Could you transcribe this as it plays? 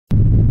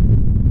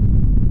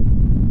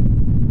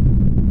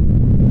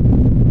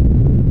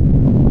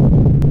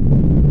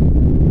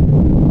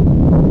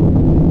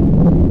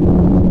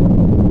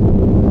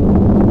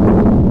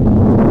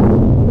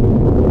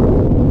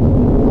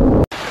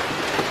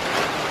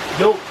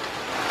Yo,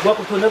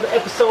 welcome to another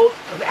episode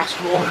of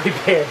Astro Auto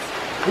Repairs.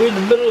 We're in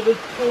the middle of this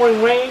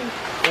pouring rain,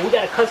 and we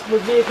got a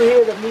customer's vehicle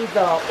here that needs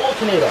an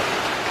alternator.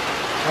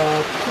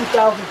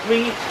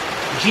 2003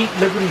 Jeep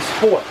Liberty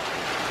Sport.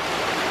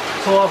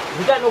 So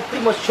we got no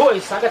pretty much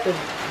choice. I got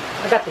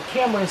the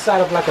camera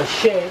inside of like a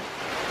shed,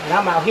 and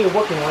I'm out here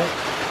working on it.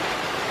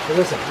 So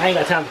listen, I ain't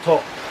got time to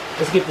talk.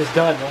 Let's get this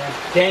done, man.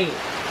 Dang it.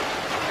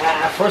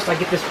 First I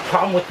get this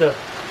problem with the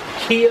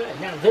Kia,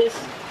 and now this.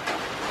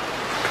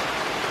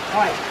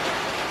 Alright.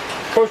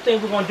 First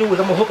thing we're going to do is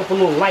I'm going to hook up a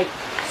little light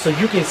so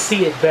you can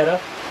see it better.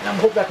 And I'm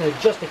hoping I can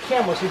adjust the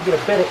camera so you can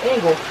get a better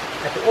angle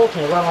at the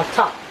alternator right on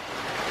top.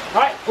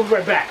 Alright, we'll be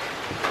right back.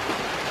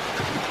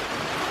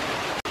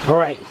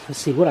 Alright, let's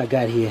see what I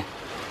got here.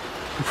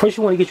 First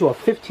you want to get you a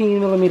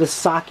 15mm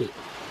socket.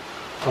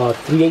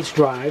 3/8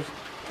 drive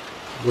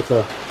with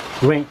a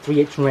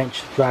 3/8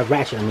 wrench, drive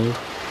ratchet I mean.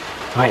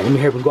 Alright, let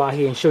me go out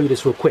here and show you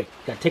this real quick.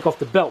 Got to take off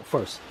the belt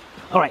first.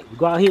 Alright, we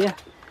go out here.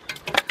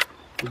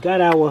 We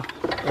got our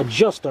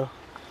adjuster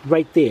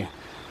right there.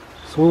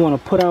 So we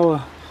want to put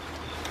our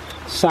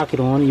socket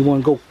on. You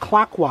want to go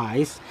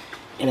clockwise,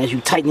 and as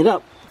you tighten it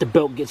up, the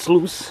belt gets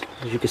loose,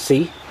 as you can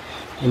see.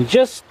 And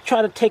just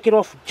try to take it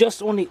off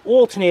just on the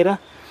alternator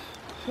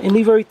and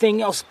leave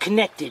everything else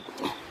connected.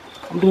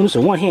 I'm doing this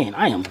in one hand.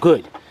 I am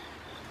good.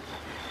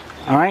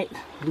 Alright,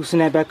 loosen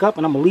that back up,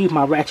 and I'm going to leave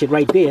my ratchet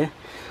right there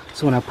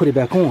so when I put it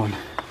back on.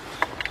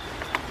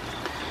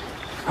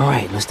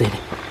 Alright, let's do it.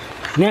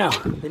 Now,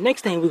 the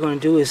next thing we're going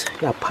to do is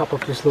gotta pop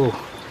up this little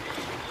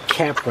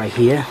cap right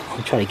here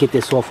and try to get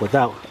this off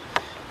without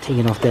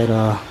taking off that,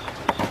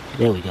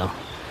 there we go.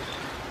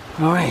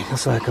 Alright,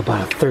 that's like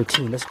about a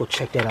 13. Let's go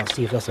check that out,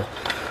 see if that's a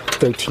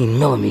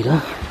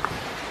 13mm.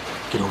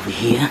 Get over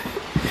here.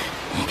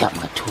 I got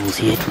my tools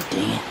here.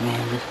 Dang it,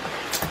 man.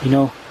 You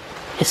know,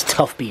 it's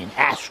tough being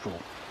Astral.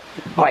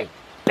 Alright,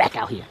 back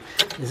out here.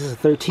 This is a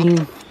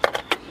 13.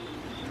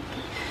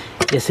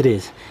 Yes, it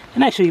is.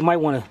 And actually, you might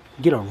want to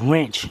get a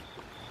wrench.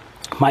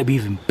 Might be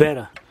even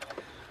better.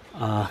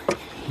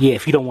 Yeah,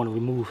 if you don't want to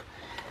remove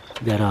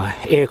that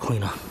air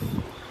cleaner,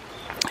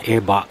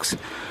 air box.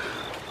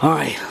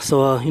 Alright,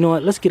 so you know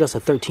what, let's get us a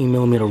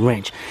 13mm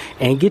wrench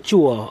and get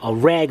you a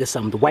rag or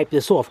something to wipe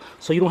this off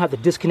so you don't have to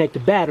disconnect the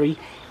battery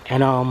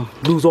and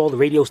lose all the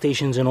radio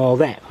stations and all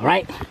that.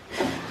 Alright,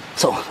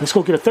 so let's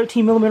go get a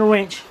 13mm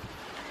wrench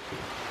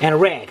and a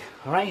rag.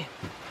 Alright,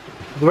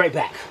 be right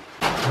back.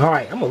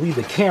 Alright, I'm gonna leave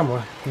the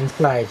camera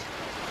inside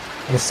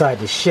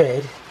the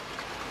shed.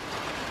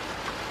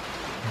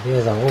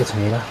 There's our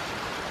alternator.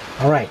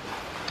 Alright,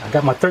 I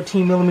got my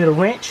 13mm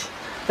wrench.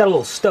 Got a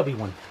little stubby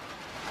one,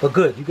 but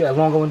good. You got a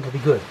longer one, it'll be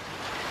good.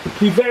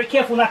 Be very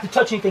careful not to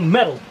touch anything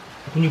metal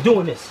when you're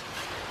doing this.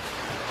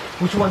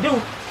 What you want to do,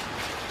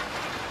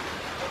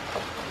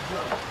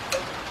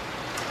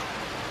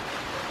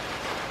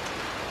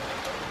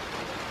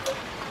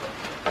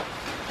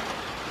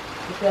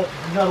 get that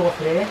nut off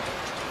there.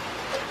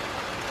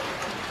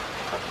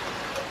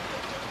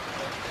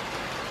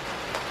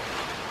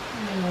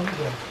 There we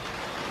go.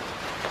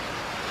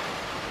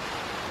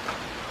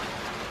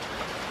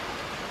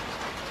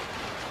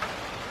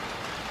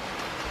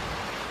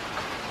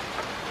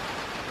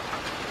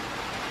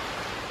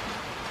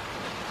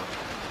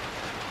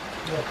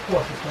 Yeah, of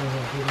course it's going to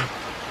be.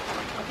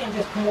 I can't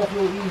just come off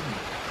real easy.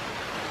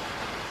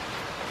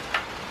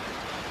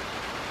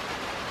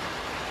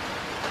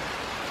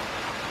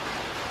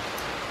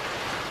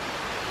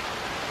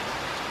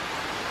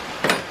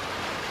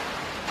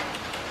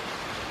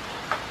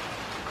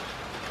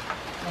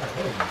 Alright,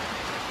 there we go.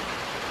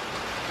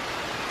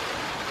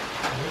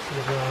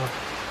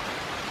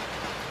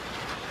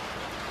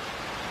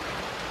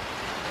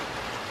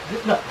 This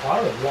is not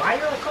part of a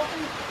wire or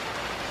something?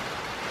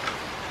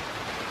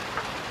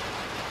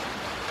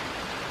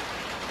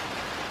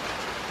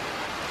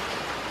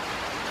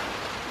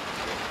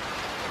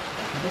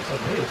 Looks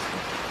like it is.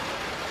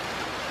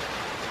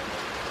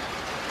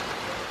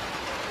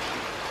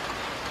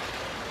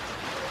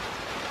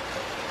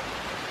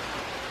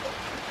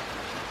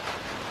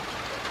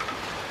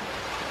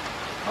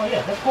 Oh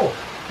yeah, that's cool.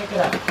 Check it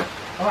out.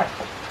 Alright,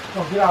 so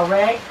get our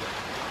rag,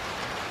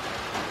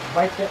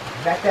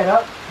 back that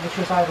up, make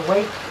sure it's out of the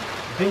way,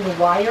 bend the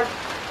wire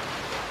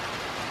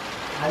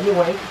out of your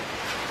way,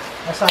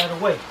 that's out of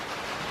the way.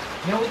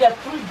 Now we got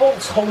 3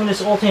 bolts holding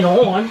this alternator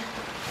on.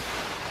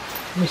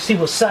 Let me see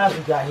what size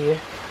we got here.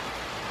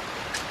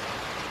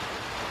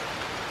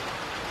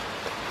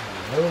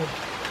 There we go.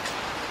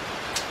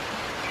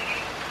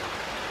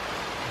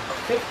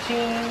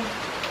 15,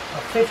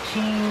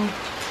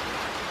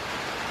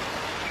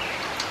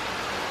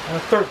 and a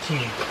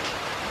 13.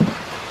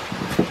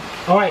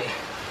 Alright,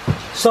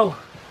 so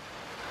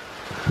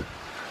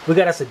we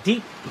got us a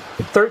deep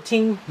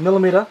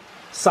 13mm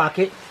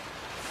socket,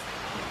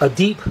 a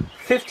deep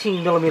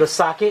 15mm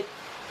socket,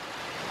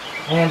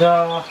 and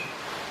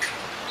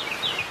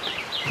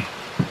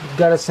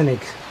got us an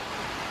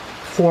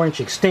 4-inch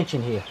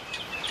extension here.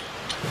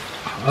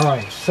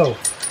 Alright, so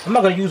I'm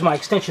not going to use my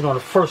extension on the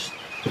first.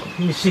 Let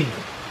me see.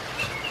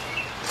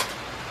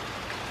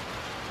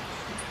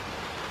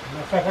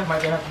 Matter of fact, I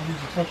might have to use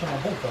the extension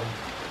on both of them.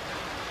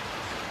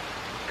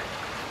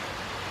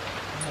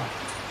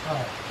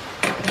 Alright.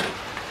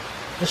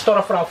 Let's start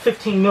off with our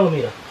 15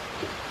 millimeter.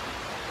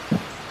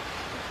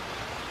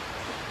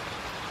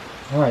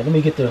 Alright, let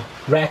me get the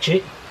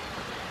ratchet.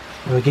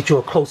 I'm gonna get you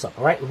a close-up,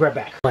 alright? We'll be right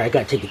back. Alright, I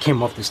gotta take the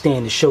camera off the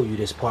stand to show you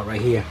this part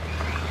right here.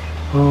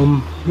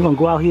 We're gonna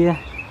go out here.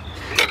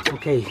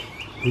 Okay,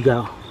 we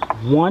got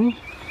 1,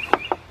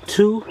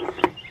 2,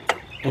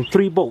 and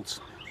 3 bolts.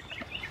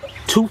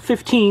 2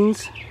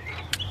 15s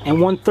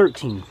and 1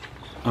 13.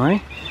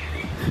 Alright?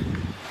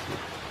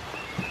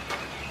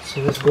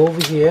 So let's go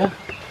over here.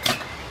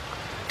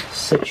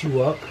 Set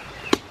you up.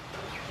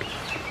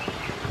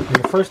 And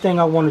the first thing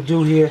I want to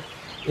do here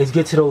is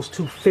get to those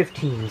 2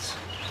 15s.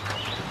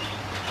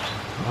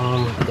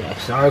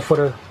 Sorry for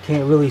the,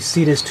 can't really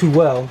see this too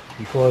well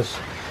because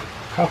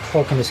how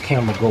far can this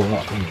camera go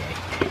up anyway?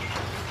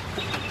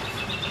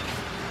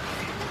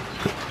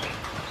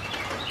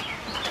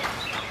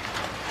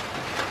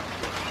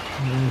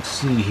 Let's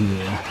see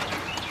here.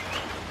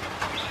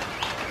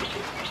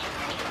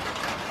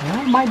 Well,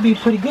 that might be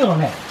pretty good on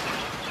that.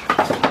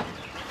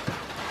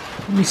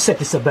 Let me set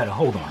this up better.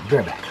 Hold on, be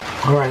right back.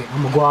 Alright,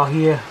 I'm gonna go out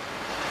here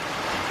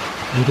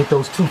and get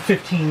those 2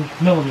 15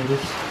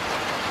 millimeters.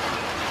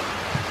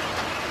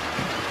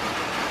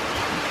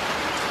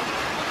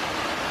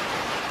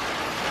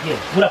 Yeah,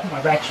 what up with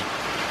my ratchet?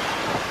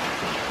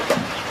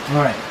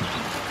 Alright.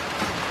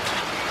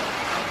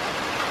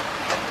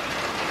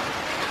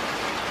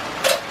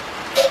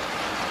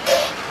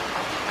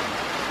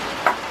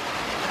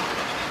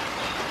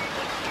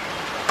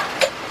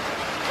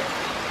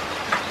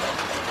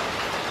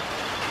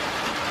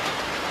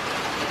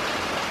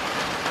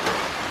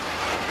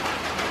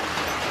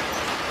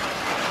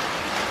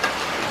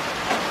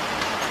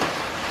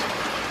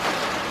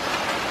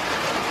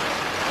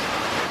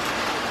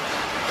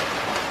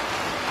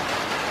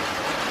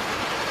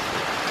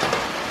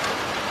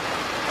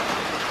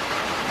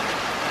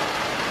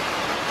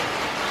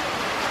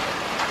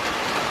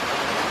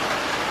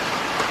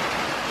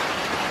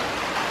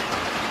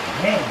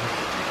 Man,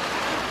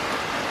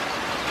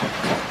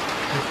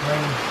 this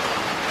rain.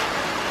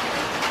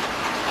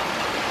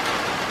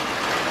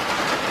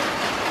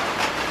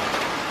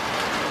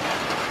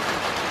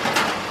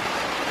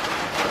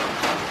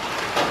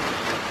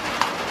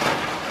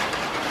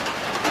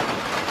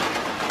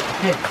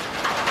 Okay,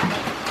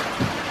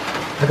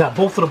 I got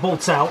both of the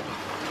bolts out.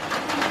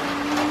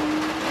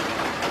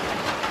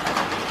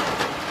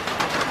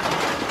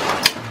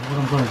 What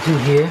I'm going to do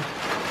here,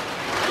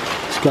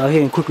 let's go out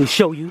here and quickly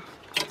show you.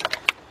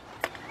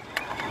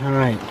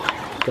 Alright,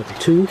 got the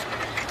 2.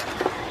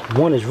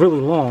 1 is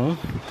really long.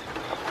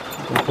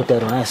 I'm going to put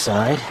that on that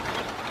side.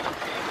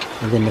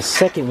 And then the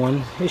second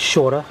one is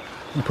shorter.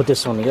 And put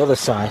this on the other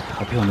side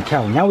up here on the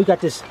counter. Now we got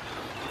this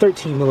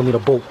 13 millimeter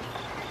bolt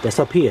that's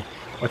up here.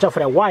 Watch out for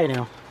that wire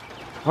now.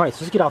 Alright,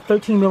 so let's get our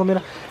 13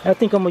 millimeter. I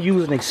think I'm going to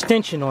use an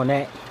extension on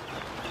that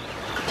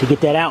to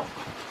get that out.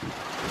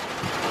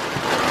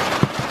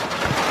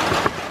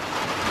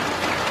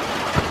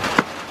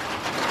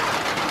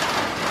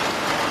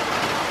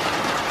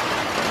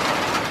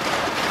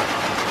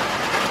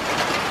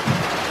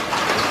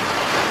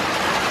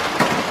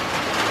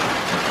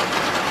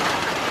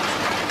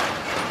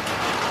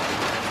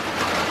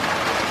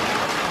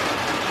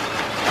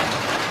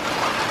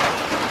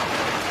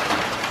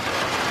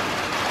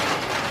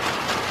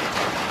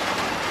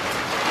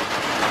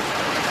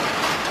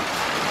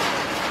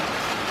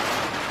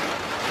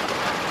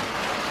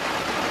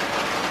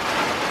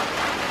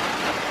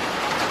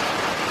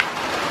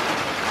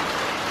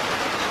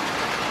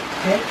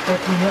 Okay,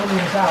 13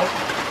 millimeters out.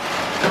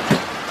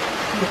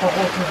 See if I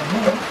hold to the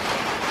moon.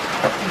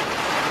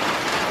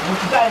 What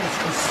you got is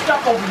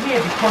stuck over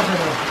here because of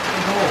the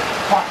little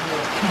part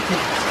where the piece is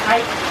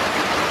tight.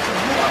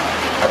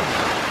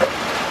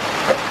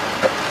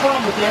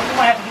 Problem with that, you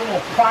might have to get a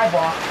little pry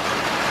bar, a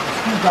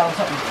screwdriver or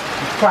something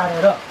to pry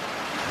that up.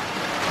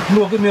 You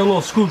will give me a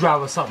little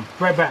screwdriver or something.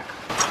 Right back.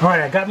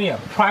 Alright, I got me a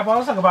pry bar.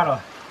 It's like about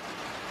a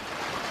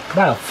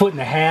 1.5 foot,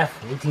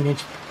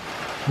 18-inch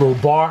little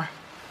bar.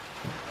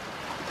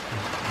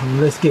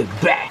 Let's get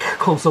back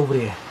close over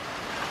there.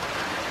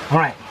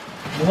 Alright,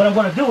 what I'm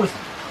going to do is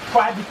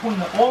pry between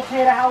the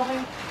alternator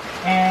housing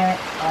and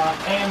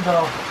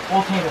the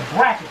alternator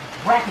bracket.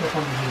 The bracket up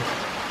under here.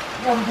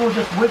 What I'm going to do is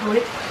just wiggle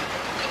it.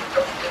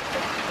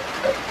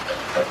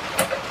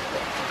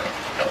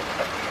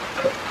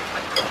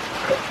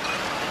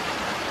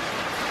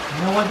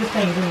 You know what? This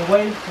thing is in the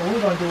way, so what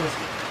we're going to do is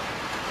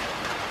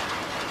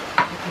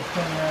get this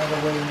thing out of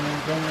the way and then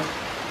bring it.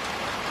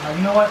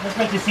 You know what? Let's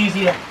make this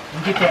easier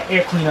and get that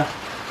air cleaner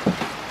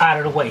out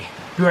of the way.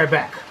 Be right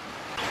back.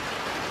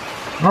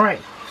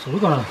 Alright, so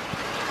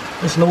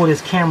let's lower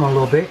this camera a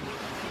little bit.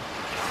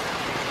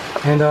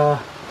 And we're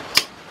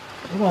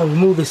going to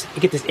remove this,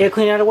 get this air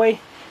cleaner out of the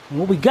way. And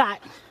what we got,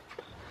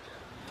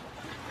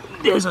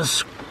 there's a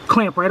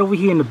clamp right over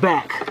here in the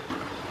back.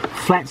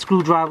 Flat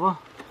screwdriver.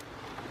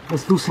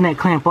 Let's loosen that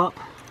clamp up.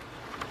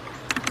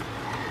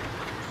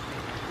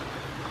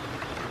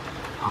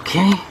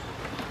 Okay.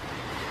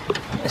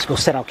 Let's go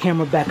set our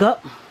camera back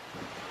up.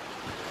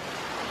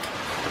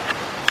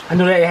 I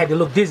know that it had to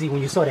look dizzy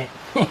when you saw that.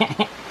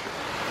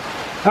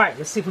 Alright,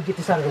 let's see if we get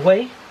this out of the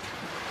way.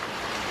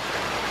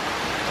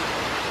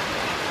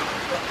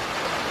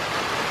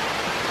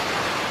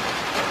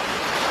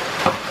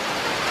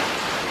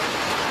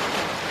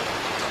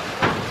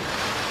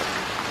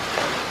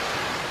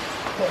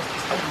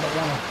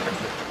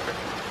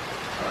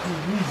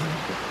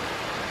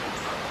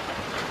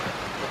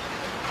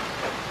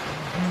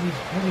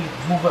 Let me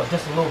move up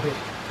just a little bit,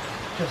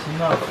 just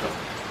enough.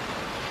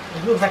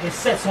 It looks like it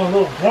sets on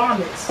little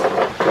grommets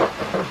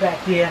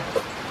back there,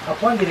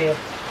 up under there.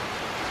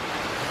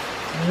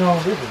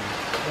 No,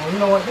 well, you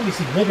know what? Let me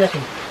see. Maybe I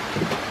can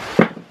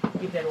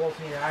get that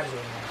alternator out of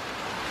there now.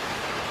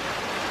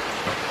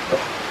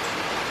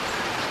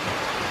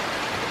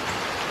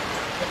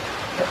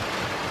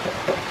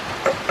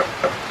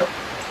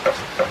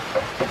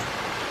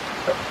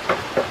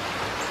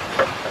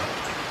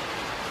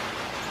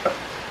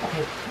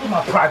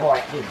 My pry bar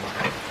at? Here we go.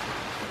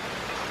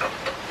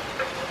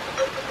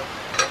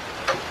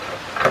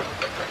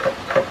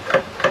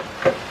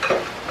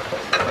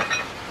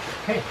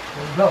 Okay,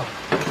 there we go.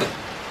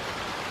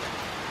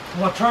 I'm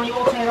going to turn the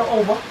alternator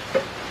over.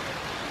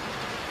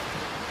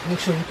 Make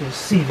sure you can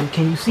see.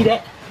 Can you see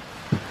that?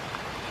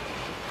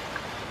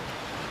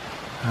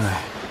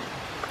 Alright.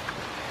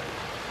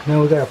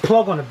 Now we got a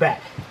plug on the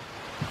back.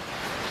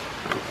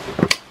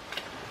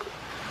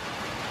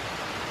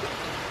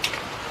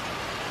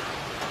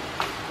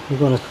 We're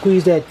going to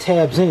squeeze that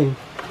tabs in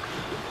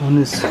on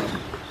this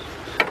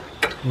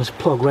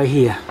plug right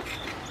here. I'm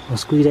going to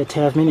squeeze that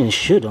tab in and it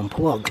should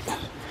unplug.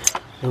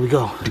 There we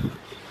go.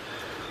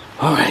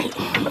 Alright,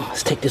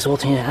 let's take this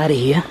alternator out of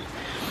here.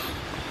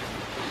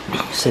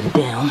 Set it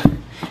down.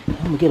 I'm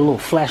going to get a little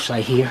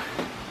flashlight here.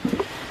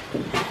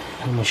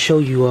 I'm going to show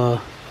you on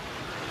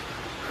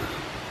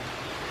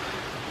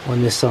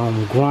this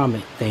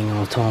grommet thing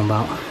I'm talking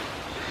about.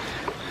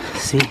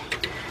 See?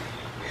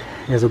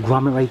 There's a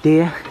grommet right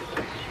there.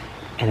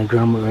 And a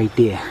grommet right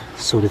there,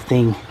 so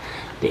the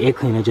air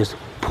cleaner just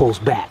pulls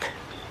back.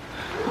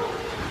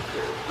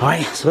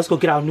 Alright, so let's go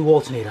get our new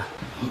alternator.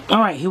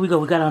 Alright, here we go.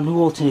 We got our new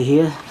alternator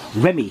here.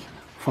 Remy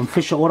from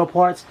Fisher Auto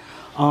Parts.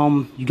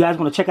 You guys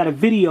want to check out a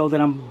video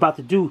that I'm about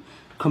to do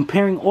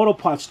comparing auto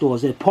parts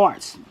stores, their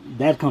parts.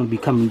 That's gonna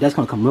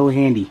come real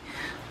handy.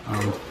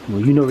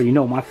 Well, you already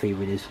know my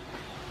favorite is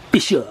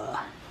Fisher.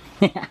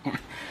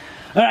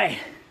 Alright.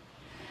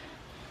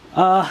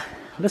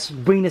 Let's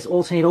bring this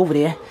alternator over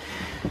there.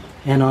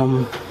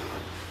 And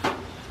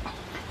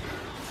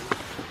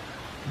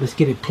let's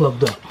get it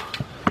plugged up.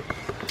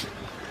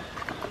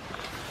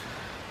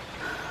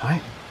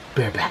 Alright,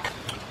 bear back.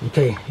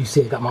 Okay, you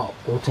see I got my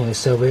alternator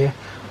cell there.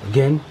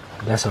 Again,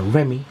 that's a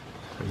Remy.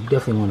 So you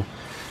definitely want to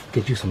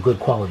get you some good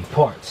quality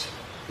parts.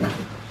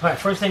 Alright,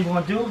 first thing we're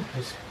going to do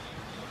is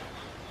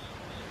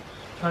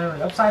turn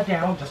it upside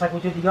down, just like we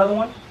did the other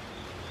one.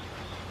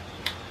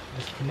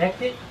 Just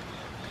connect it.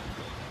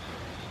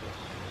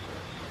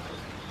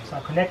 It's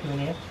not connected in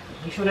here.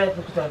 Make sure that,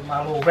 look at that,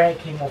 my little rag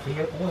came off of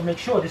here. I want to make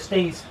sure this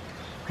stays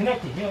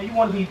connected. You know, you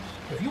want to be,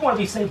 if you want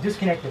to be safe,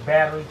 disconnect the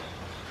battery.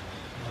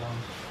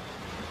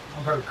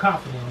 I'm very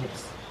confident in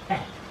this.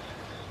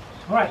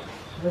 Alright,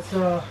 let's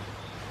get our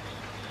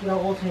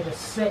alternator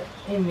set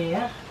in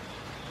there.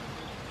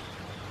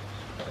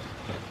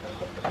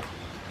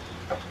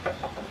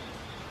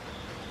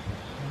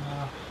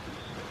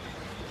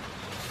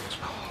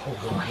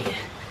 Hold on here.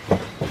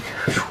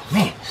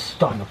 Man, it's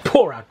starting to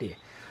pour out there.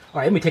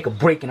 Alright, let me take a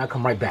break and I'll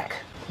come right back.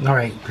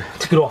 Alright,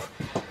 took it off.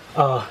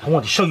 I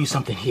want to show you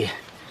something here.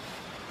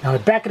 Now the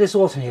back of this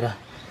alternator,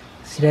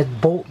 see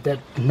that bolt, that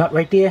nut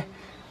right there?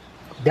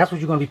 That's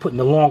what you're going to be putting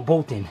the long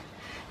bolt in.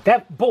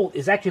 That bolt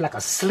is actually like a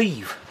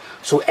sleeve.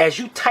 So as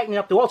you tighten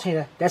up the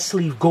alternator, that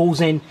sleeve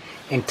goes in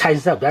and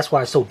tightens up. That's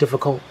why it's so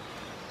difficult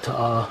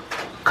to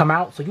come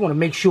out. So you want to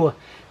make sure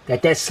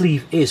that that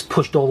sleeve is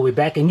pushed all the way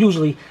back. And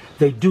usually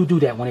they do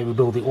that when they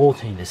rebuild the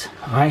alternators.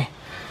 Alright,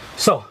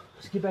 so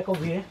let's get back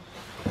over here.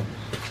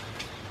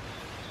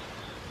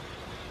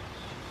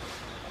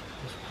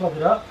 Let's plug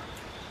it up.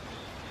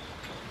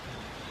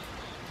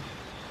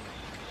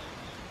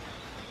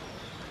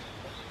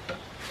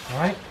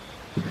 Alright,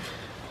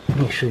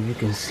 make sure you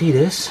can see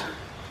this.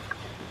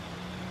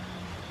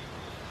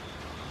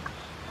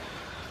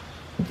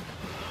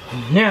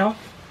 Now,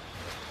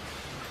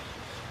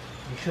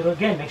 make sure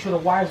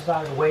the wires is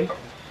out of the way.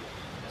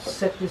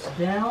 Set this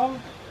down.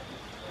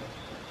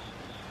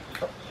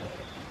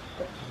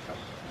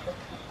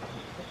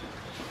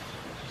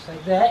 Just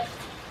like that.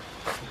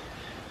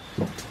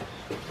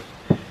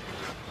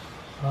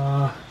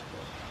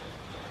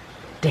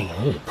 Dang it,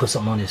 I need to put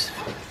something on this.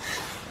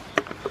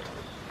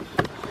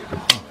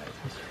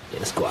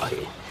 Let's go out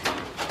here.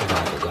 We're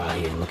gonna go out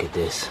here and look at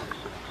this.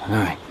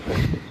 Alright.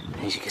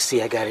 As you can see,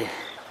 I got it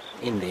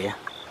in there.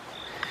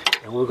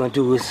 And what we're gonna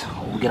do is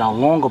we'll get our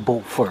longer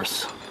bolt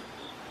first.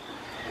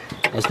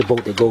 That's the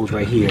bolt that goes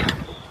right here.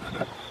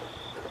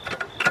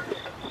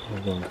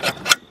 We're gonna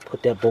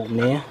put that bolt in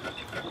there.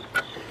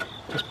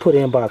 Just put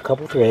in about a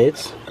couple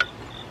threads.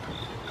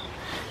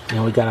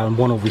 Now we got our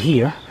one over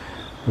here,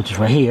 which is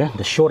right here,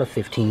 the shorter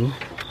 15.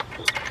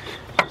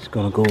 It's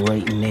gonna go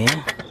right in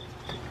there.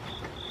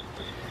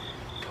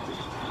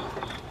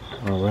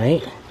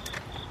 Alright.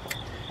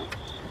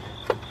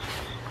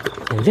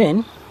 And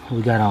then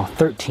we got our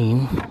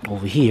 13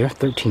 over here,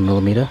 13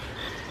 millimeter,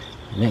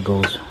 and that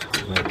goes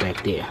right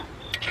back there.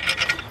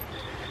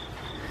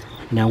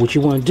 Now what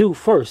you want to do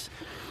first,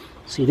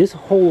 see this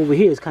hole over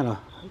here is kind of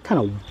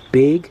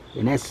big,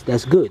 and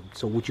that's good.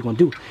 So what you're gonna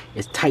do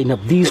is tighten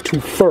up these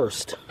two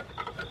first,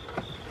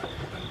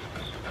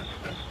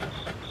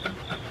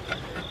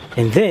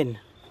 and then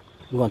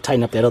we're gonna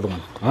tighten up that other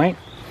one. All right.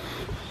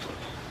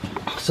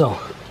 So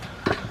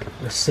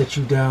let's set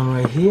you down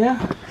right here.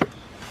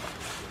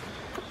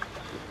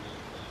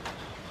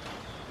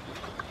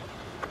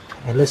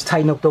 And let's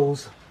tighten up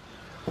those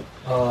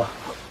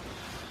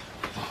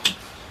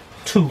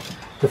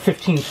the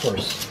 15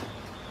 first.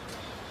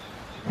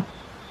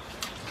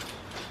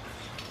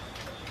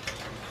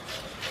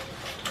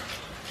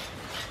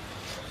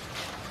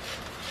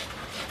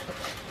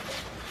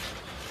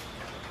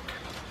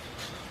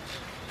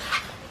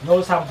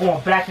 Notice how I'm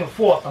going back and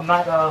forth. I'm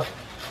not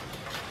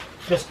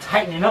just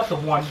tightening up the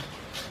one.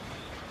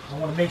 I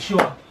want to make sure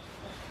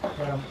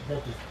that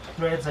the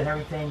threads and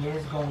everything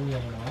is going in, you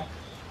know.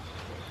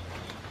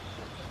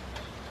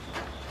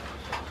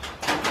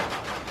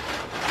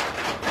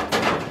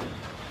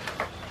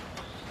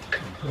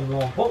 Put them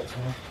on bolts,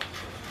 man.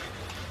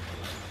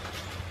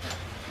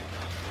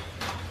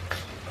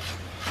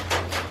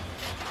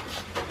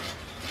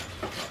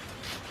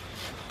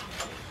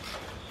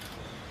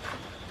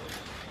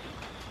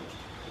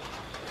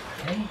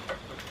 Okay.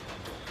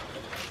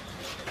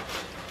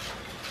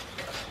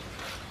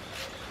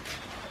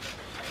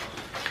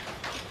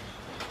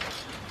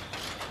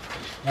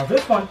 Now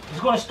this one is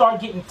going to start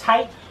getting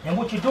tight, and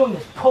what you're doing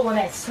is pulling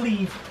that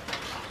sleeve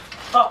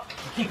up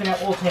and keeping that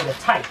alternator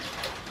tight.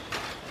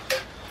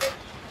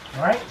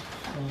 Alright?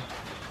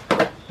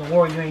 Don't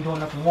worry, you ain't doing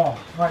nothing wrong.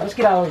 Alright, let's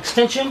get our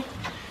extension.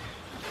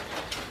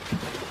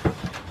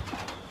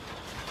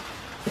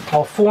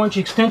 Our 4-inch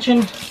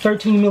extension,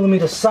 13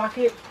 millimeter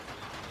socket.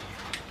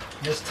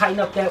 Let's tighten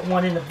up that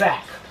one in the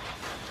back.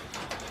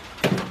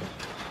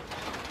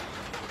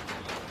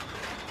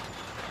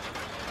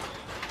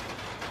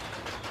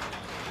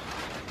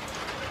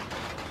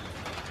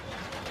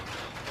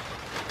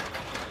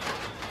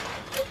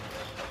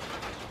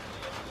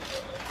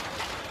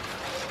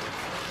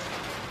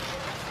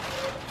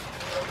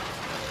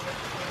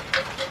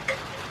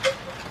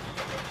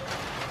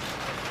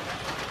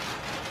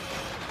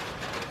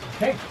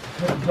 Okay,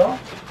 there we go.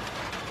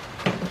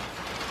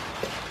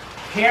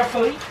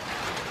 Carefully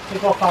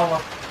take off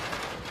our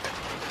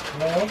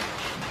leg.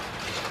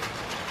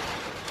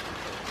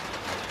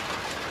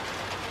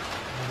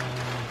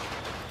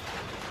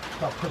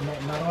 Start putting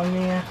that nut on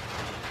there.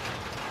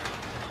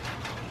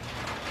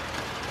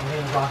 And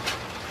then we're going to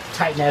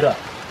tighten that up.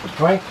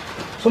 Alright? So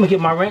I'm going to get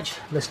my wrench.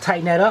 Let's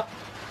tighten that up.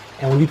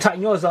 And when you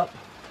tighten yours up,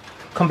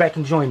 come back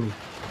and join me.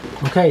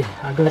 Okay,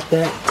 I got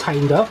that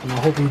tightened up. And I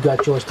hope you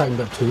got yours tightened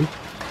up too.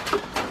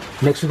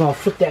 Next we're going to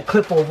flip that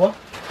clip over.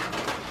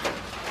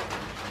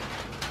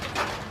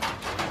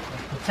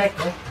 Protect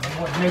it. And you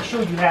want to make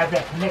sure you have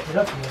that connected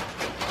up here.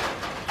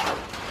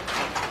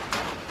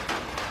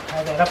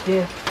 Have that up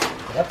there.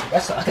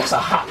 That's a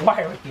hot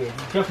wire right there. You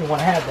definitely want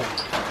to have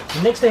that.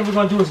 The next thing we're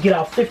going to do is get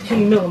our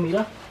 15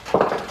 millimeter.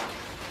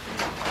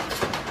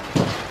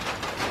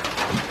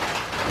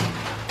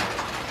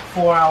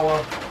 For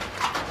our,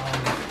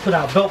 put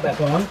our belt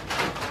back on.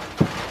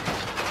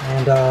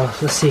 And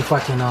let's see if I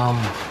can,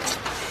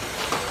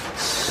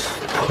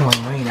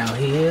 pouring rain out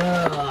here.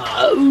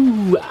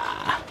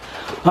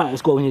 Alright,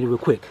 let's go in here real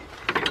quick.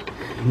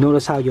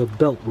 Notice how your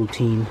belt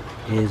routine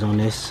is on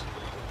this.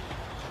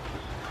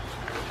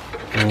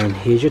 And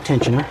here's your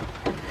tensioner.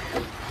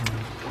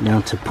 Now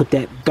to put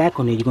that back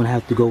on there, you're going to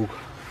have to go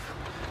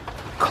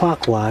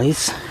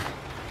clockwise.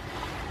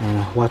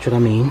 Watch what I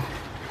mean.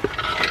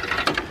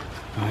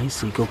 Alright,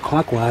 so you go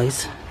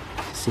clockwise.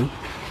 See?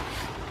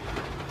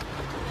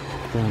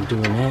 Then I'm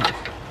doing that.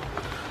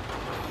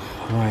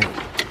 Alright.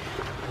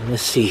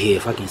 Let's see here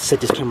if I can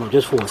set this camera up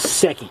just for a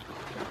second.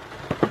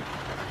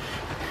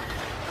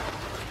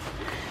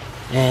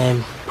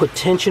 And put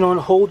tension on,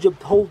 hold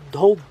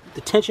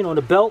the tension on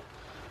the belt.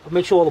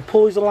 Make sure all the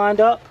pulleys are lined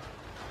up.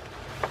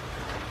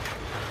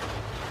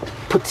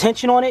 Put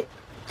tension on it,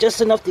 just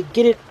enough to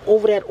get it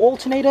over that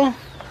alternator.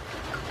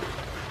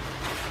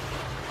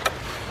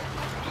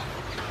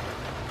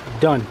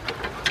 Done.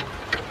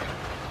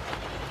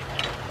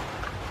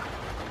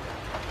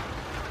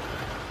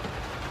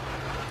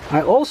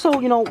 I also,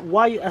 you know,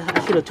 why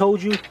I should have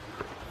told you,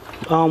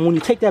 when you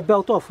take that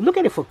belt off, look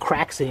at it for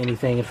cracks or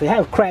anything. If they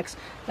have cracks,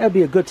 that'd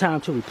be a good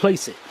time to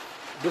replace it.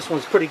 This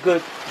one's pretty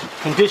good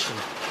condition.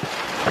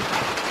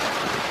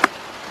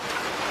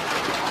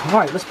 All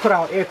right, let's put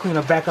our air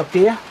cleaner back up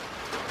there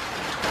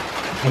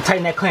and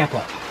tighten that clamp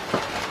up.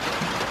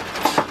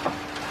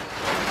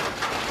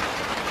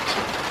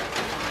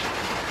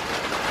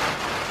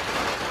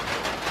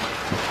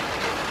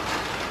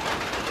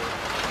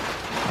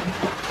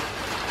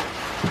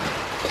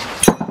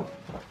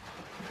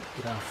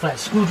 flat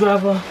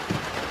screwdriver.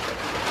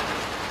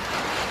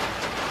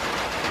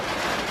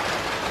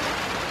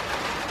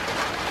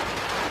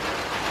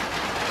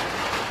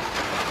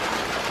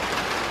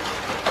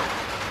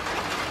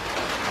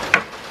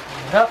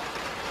 Up.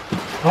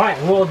 All right,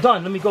 we're all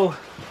done. Let me go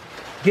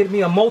get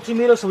me a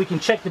multimeter so we can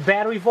check the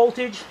battery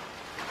voltage.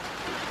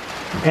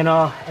 And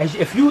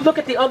if you look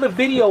at the other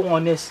video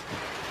on this,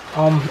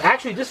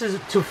 actually this is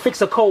to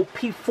fix a code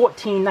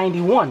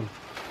P1491,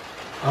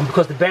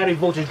 because the battery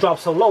voltage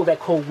drops so low that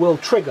code will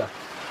trigger.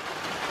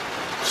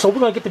 So we're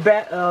gonna get the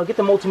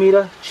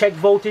multimeter, check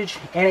voltage,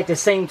 and at the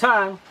same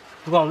time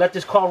we're gonna let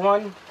this car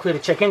run, clear the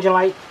check engine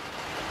light,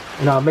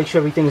 and make sure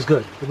everything is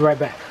good. We'll be right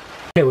back.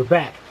 Okay, we're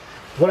back.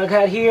 What I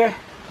got here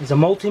is a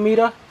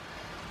multimeter.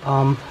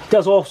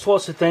 Does all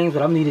sorts of things,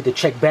 but I'm needed to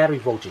check battery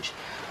voltage.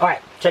 All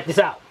right, check this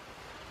out.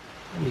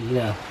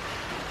 Let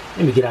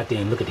me get out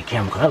there and look at the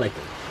camera, because I like to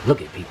look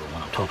at people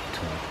when I'm talking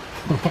to them.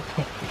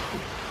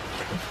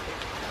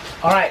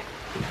 All right,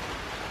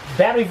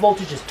 battery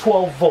voltage is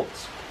 12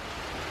 volts.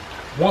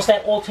 Once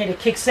that alternator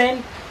kicks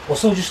in, or as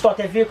soon as you start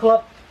that vehicle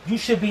up, you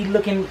should be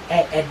looking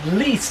at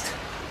least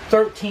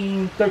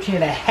 13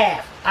 and a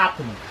half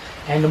optimum.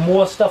 And the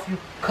more stuff you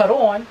cut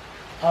on,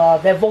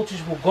 that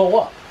voltage will go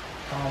up.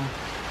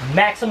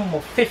 Maximum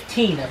of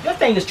 15. If your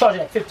thing is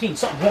charging at 15,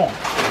 something wrong.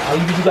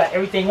 You got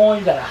everything on,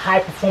 you got a high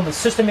performance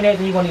system in there,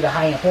 then you're going to need a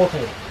high amp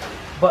alternator.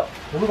 But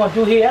what we're going to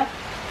do here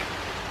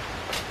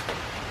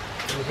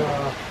is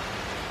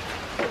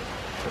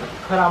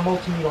cut our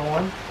multimeter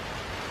on.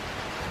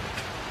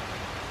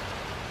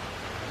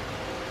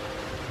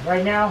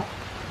 Right now,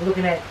 we're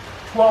looking at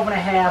 12 and a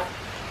half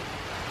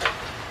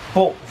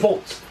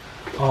volts.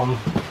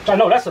 I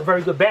know that's a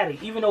very good battery.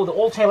 Even though the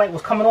alternator light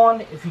was coming on,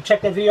 if you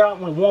check that video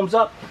out when it warms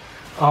up,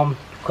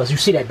 because you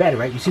see that battery,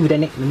 right? You see what that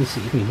name? Let me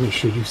see. Let me make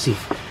sure you see.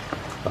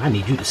 I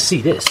need you to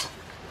see this.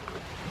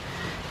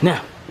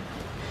 Now,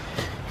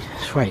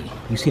 that's right.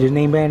 You see the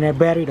name brand in that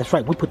battery? That's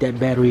right. We put that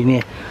battery in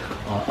there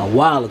a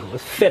while ago.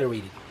 It's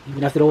federated.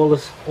 Even after all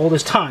this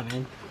time,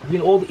 man.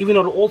 Even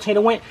though the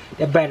alternator went,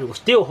 that battery was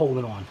still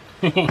holding on.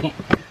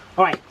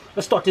 All right,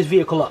 let's start this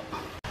vehicle up.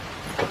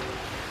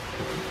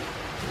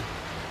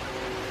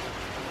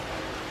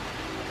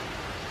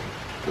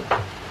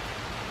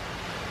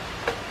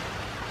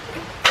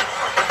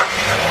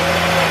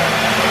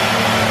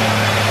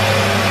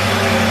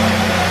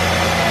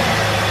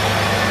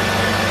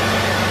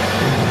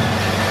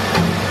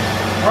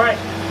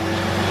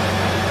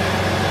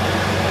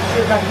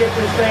 I can get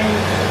this thing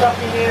stuck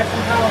in there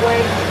some kind of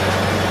way.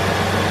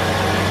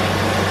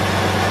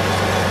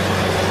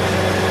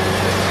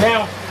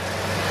 Now,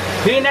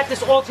 being that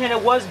this alternator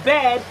was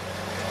bad,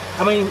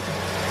 I mean,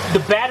 the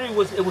battery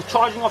was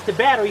charging off the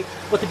battery,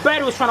 but the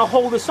battery was trying to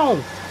hold its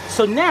own.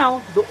 So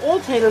now the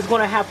alternator is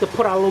going to have to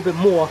put out a little bit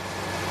more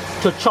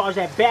to charge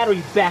that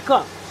battery back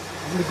up.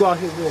 Let me go out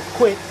here real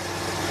quick.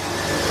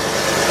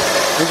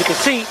 As you can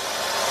see,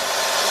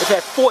 it's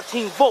at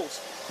 14 volts.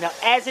 Now,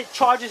 as it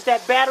charges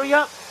that battery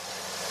up,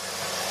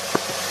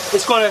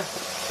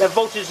 that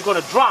voltage is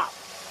gonna drop.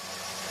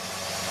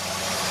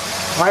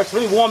 All right, so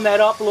let me warm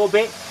that up a little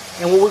bit,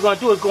 and what we're gonna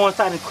do is go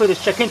inside and clear this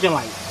check engine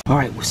light. All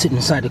right, we're sitting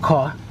inside the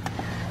car.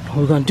 What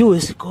we're gonna do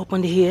is go up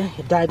under here.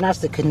 Your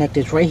diagnostic connector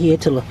is right here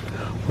to the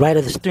right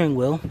of the steering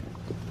wheel.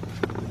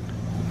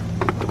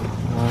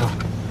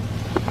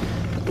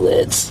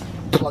 Let's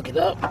plug it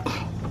up. All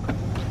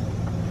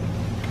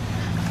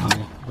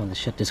right, I'm gonna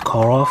shut this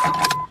car off.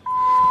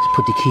 Let's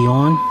put the key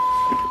on.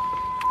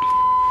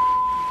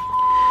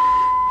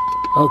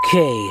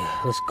 Okay,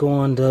 let's go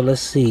on to,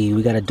 let's see,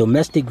 we got a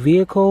domestic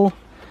vehicle,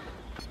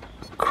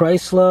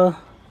 Chrysler,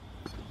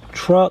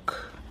 truck,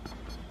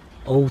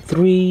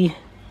 03,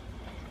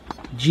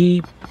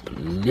 Jeep,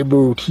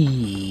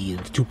 Liberty,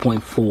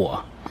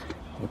 2.4.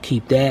 We'll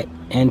keep that,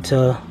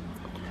 enter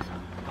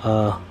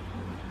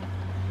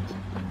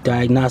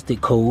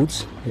diagnostic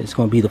codes. It's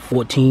going to be the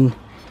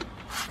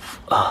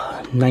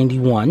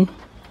 1491.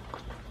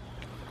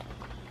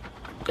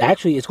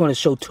 Actually, it's going to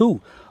show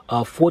two.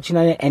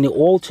 1490, and the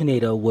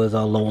alternator was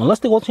low, unless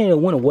the alternator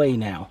went away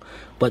now.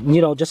 But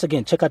just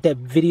again, check out that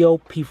video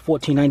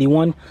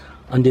P1491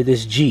 under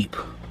this Jeep.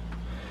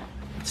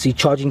 See,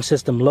 charging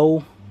system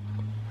low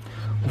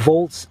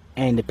volts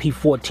and the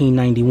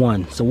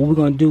P1491. So what we're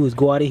going to do is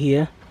go out of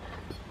here,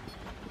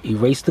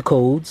 erase the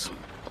codes.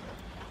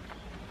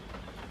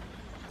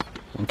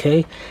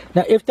 Okay,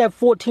 now if that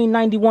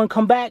 1491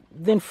 come back,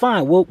 then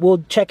fine,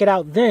 we'll check it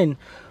out then.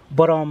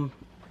 But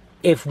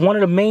if one of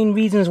the main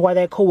reasons why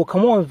that code will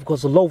come on is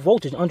because of low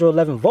voltage, under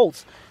 11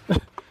 volts,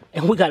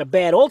 and we got a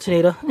bad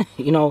alternator,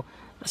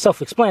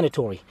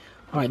 self-explanatory.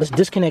 All right, let's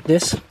disconnect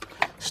this,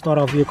 start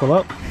our vehicle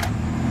up.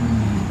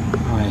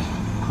 All right,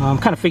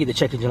 kind of figured the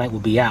check engine light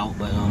would be out,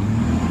 but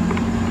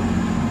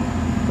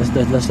let's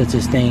let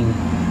this thing,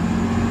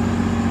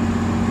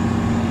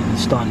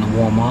 it's starting to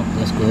warm up.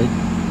 That's good.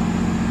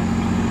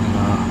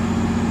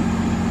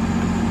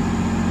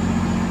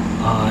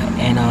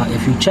 And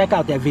if you check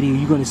out that video,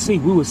 you're going to see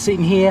we were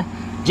sitting here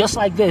just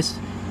like this,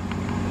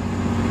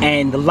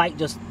 and the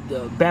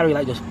battery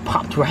light just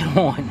popped right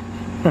on.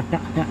 So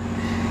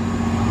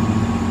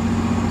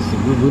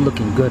we're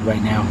looking good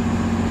right now,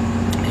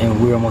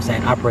 and we're almost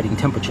at operating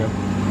temperature.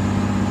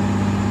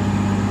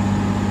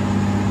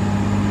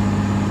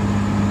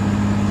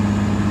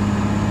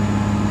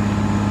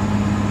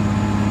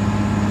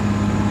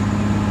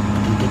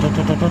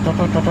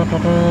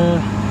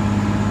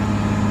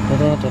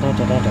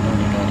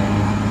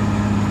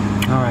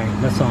 Alright,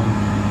 let's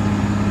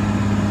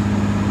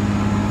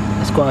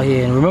go out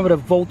here, and remember the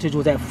voltage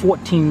was at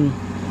 14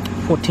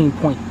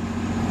 point,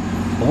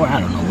 or I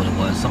don't know what it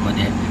was, something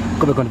like that.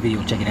 Go back on the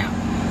video, check it out.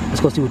 Let's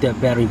go see what that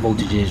battery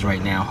voltage is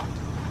right now.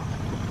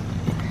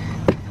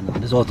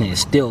 This alternator is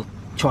still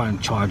trying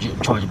to charge it,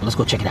 but let's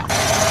go check it out.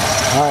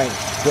 Alright,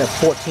 we're at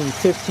 14,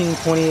 15,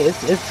 20.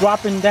 It's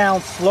dropping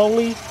down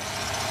slowly.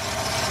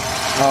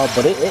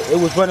 But it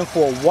was running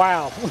for a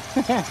while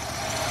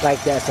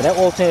like that. So that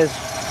alternator is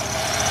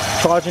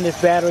charging this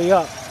battery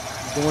up,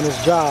 doing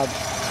its job.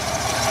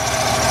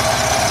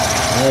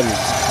 That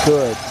is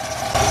good.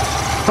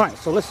 Alright,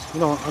 so let's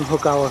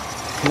unhook our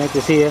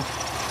connectors here.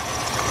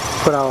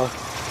 Put our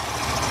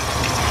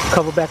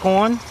cover back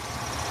on.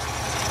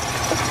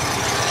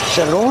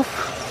 Shut it off.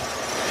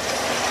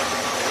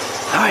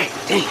 Alright,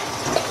 dang.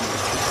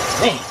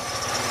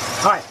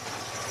 Alright.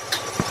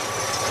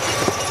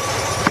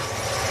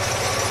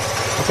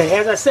 Okay,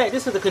 as I said,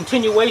 this is a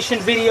continuation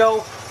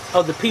video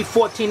of the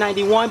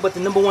P1491, but the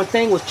number one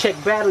thing was check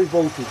battery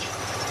voltage.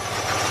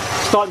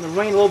 Starting to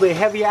rain a little bit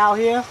heavier out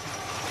here.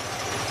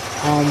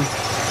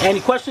 Any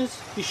questions?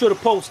 Be sure to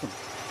post them.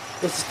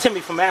 This is Timmy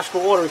from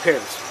Astro Auto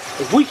Repairs.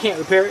 If we can't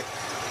repair it,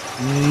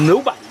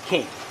 nobody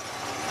can.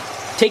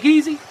 Take it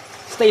easy.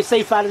 Stay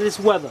safe out of this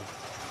weather.